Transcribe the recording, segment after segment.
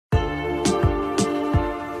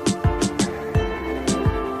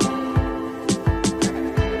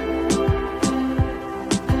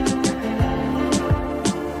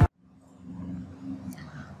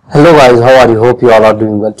Hello guys, how are you? Hope you all are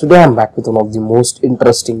doing well. Today I'm back with one of the most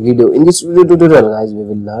interesting video. In this video tutorial guys, we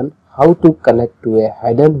will learn how to connect to a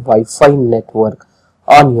hidden Wi-Fi network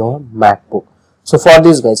on your MacBook. So for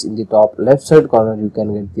this guys, in the top left side corner you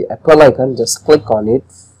can get the Apple icon. Just click on it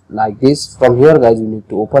like this. From here guys, you need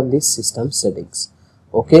to open this system settings.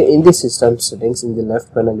 Okay, in the system settings in the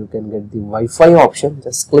left panel you can get the Wi-Fi option.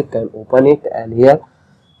 Just click and open it, and here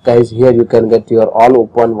guys, here you can get your all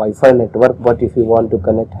open Wi-Fi network. But if you want to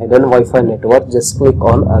connect hidden Wi-Fi network, just click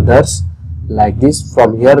on others like this.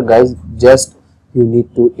 From here guys, just you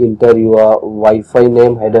need to enter your Wi-Fi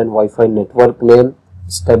name, hidden Wi-Fi network name.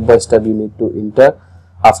 Step by step you need to enter.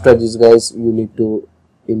 After this guys, you need to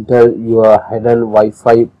enter your hidden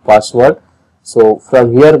Wi-Fi password. So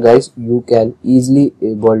from here guys, you can easily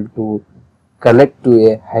able to connect to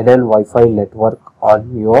a hidden Wi-Fi network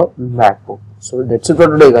on your MacBook. So that's it for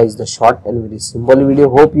today guys, the short and very simple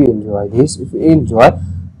video. Hope you enjoy this. If you enjoy,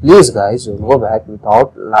 please guys don't go back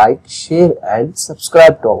without like, share and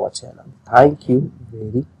subscribe to our channel. Thank you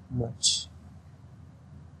very much.